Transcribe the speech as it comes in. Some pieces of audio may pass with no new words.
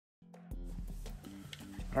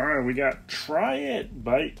Alright, we got Try It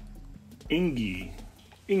by Ingy.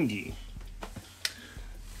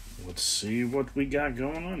 Let's see what we got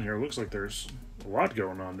going on here. Looks like there's a lot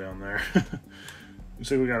going on down there.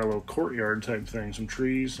 Looks like we got a little courtyard type thing. Some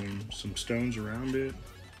trees and some stones around it.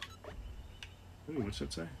 Ooh, what's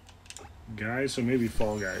that say? Guys, so maybe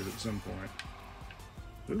Fall Guys at some point.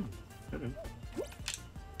 Ooh, hello.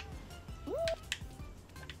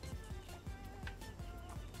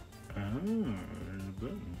 Oh, there's a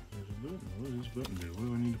button. There's a button. What does this button do? What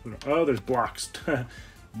do I need to put on? Oh, there's blocks.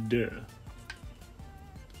 Duh.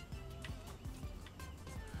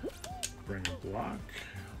 Bring a block.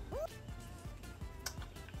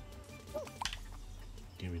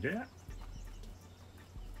 Give me that.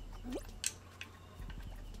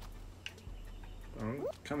 Oh,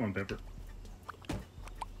 come on, Pepper.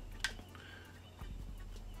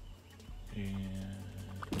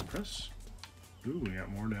 And press. Ooh, we got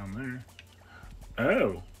more down there.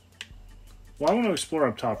 Oh. Well, I want to explore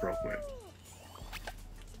up top real quick.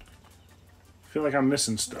 I feel like I'm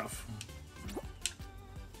missing stuff.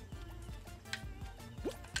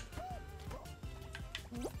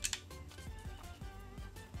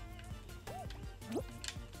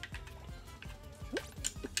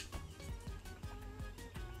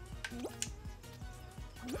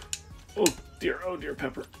 Oh dear,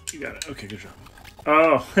 Pepper. You got it. Okay, good job.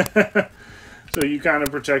 Oh. So you kind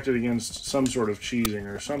of protected against some sort of cheesing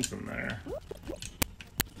or something there.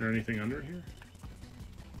 Is there anything under here?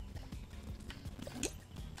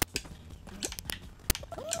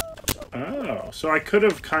 Oh, so I could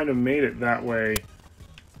have kind of made it that way.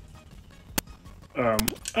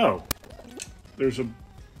 Oh. There's a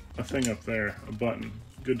thing up there. A button.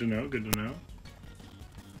 Good to know, good to know.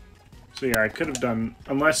 So yeah, I could have done...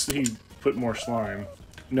 Unless he put more slime.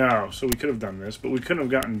 No, so we could have done this, but we couldn't have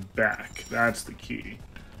gotten back. That's the key.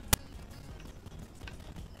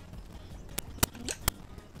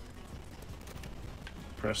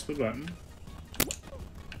 Press the button.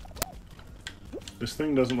 This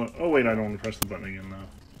thing doesn't look... Oh, wait, I don't want to press the button again, though.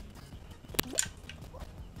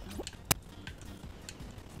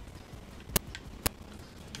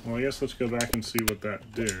 Well, I guess let's go back and see what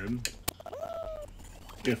that did.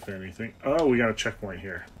 If anything. Oh, we got a checkpoint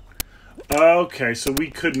here. Okay, so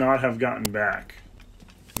we could not have gotten back.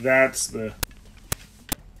 That's the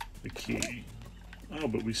key. Oh,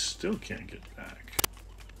 but we still can't get back.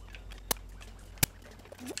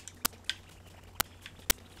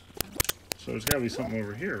 So there's got to be something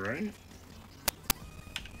over here, right?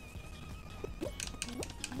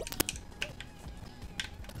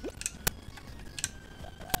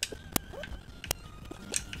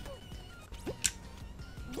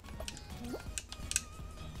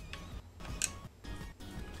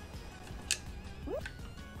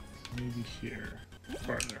 Maybe here.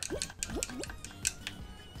 Farther.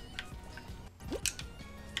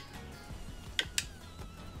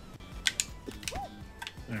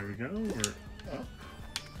 There we go. We're up.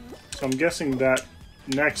 So I'm guessing that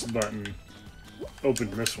next button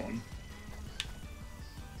opened this one.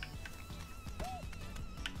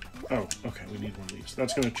 Oh, okay. We need one of these.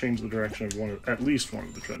 That's going to change the direction of at least one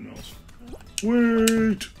of the treadmills.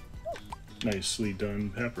 Wait! Nicely done,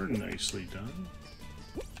 Pepper. Nicely done.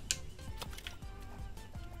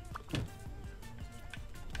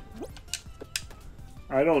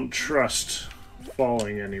 I don't trust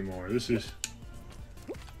falling anymore. This is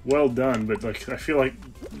well done, but like I feel like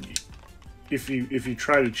if you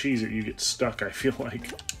try to cheese it, you get stuck. I feel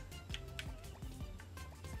like.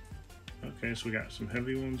 Okay, so we got some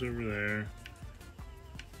heavy ones over there.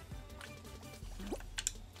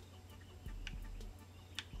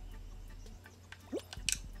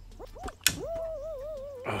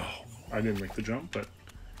 Oh, I didn't make the jump, but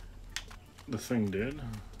the thing did.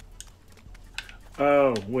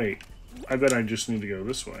 Oh, wait. I bet I just need to go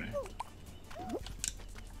this way.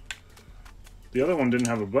 The other one didn't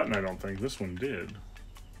have a button, I don't think. This one did.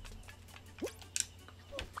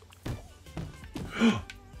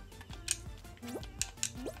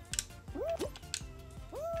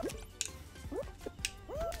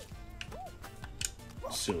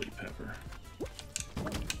 Silly Pepper.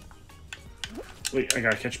 Wait, I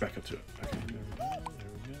gotta catch back up to it. Okay, there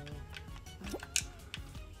we go.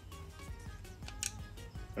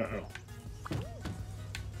 Uh-oh.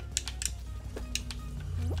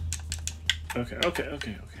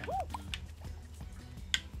 Okay.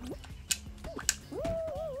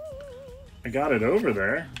 I got it over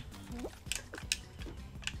there.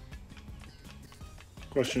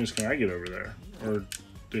 Question is, can I get over there? Or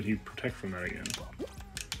did he protect from that again?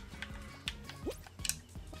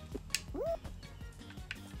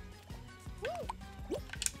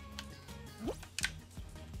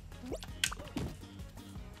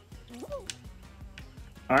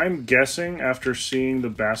 I'm guessing after seeing the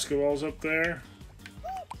basketballs up there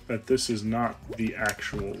that this is not the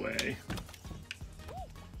actual way.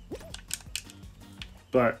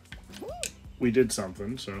 But we did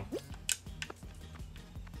something, so.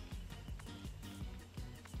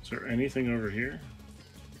 Is there anything over here?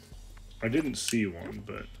 I didn't see one,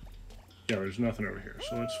 but yeah, there's nothing over here.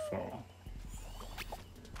 So let's fall.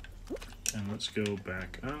 And let's go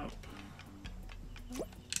back up.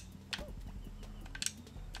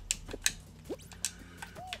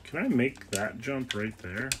 Can I make that jump right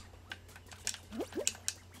there?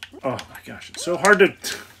 Oh my gosh, it's so hard to...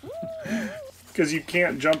 because you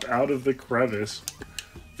can't jump out of the crevice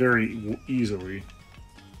very easily.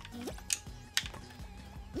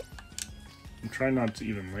 I'm trying not to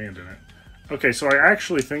even land in it. Okay, so I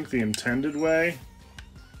actually think the intended way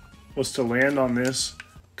was to land on this,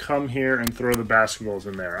 come here, and throw the basketballs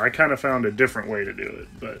in there. I kind of found a different way to do it,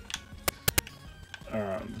 but...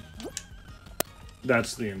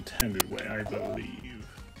 that's the intended way, I believe.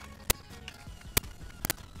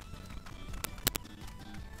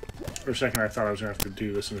 For a second, I thought I was going to have to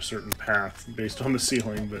do this in a certain path based on the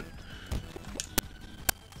ceiling, but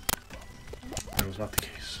that was not the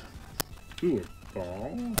case. Ooh, a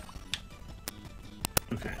ball.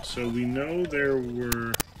 Okay, so we know there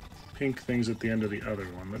were pink things at the end of the other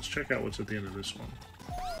one. Let's check out what's at the end of this one.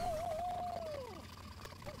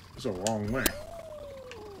 It's a long way.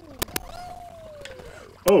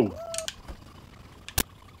 Oh!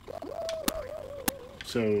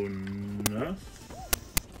 So, nothing?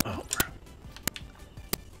 Oh, crap.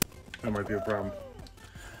 That might be a problem.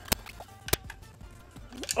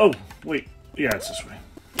 Oh, wait. Yeah, it's this way.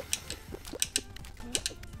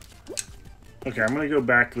 Okay, I'm going to go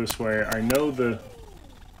back this way. I know the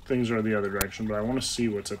things are the other direction, but I want to see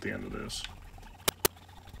what's at the end of this.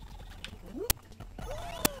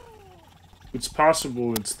 It's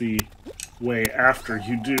possible it's the way after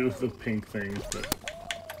you do the pink thing, but...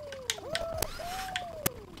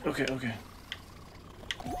 Okay, okay.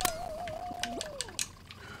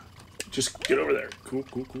 Just get over there. Cool,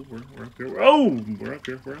 cool, cool. We're up here. Oh! We're up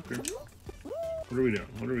here, we're up here. What are we doing?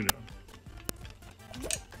 What are we doing?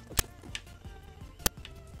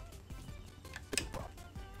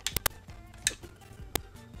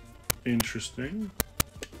 Interesting.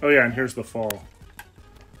 Oh yeah, and here's the fall.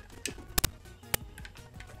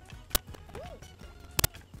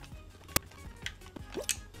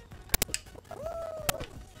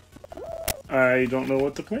 I don't know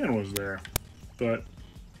what the plan was there, but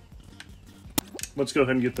let's go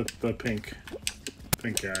ahead and get the pink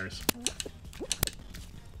guys.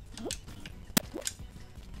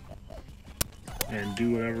 And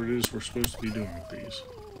do whatever it is we're supposed to be doing with these.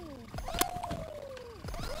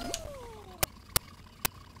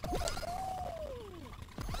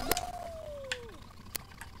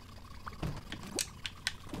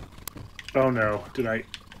 Oh no, did I...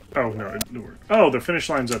 Oh no, it didn't work. Oh, the finish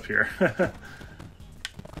line's up here.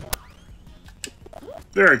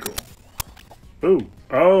 Very cool. Ooh.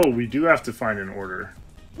 Oh, we do have to find an order.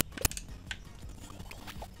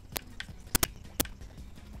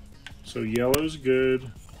 So yellow's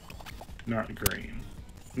good, not green.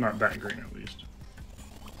 Not that green, at least.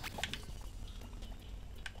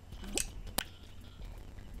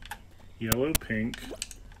 Yellow, pink,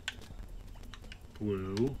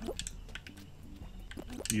 blue,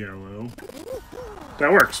 yellow.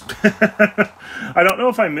 That works. I don't know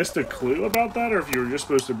if I missed a clue about that or if you were just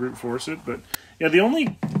supposed to brute force it, but yeah, the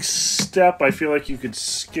only step I feel like you could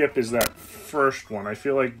skip is that first one. I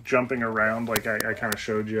feel like jumping around, like I kind of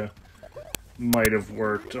showed you, might have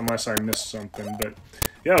worked unless I missed something. But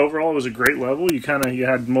yeah, overall it was a great level. You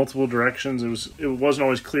had multiple directions. It wasn't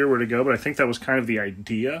always clear where to go, but I think that was kind of the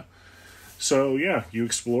idea. So yeah, you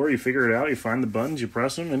explore, you figure it out, you find the buttons, you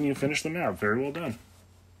press them, and you finish the map. Very well done.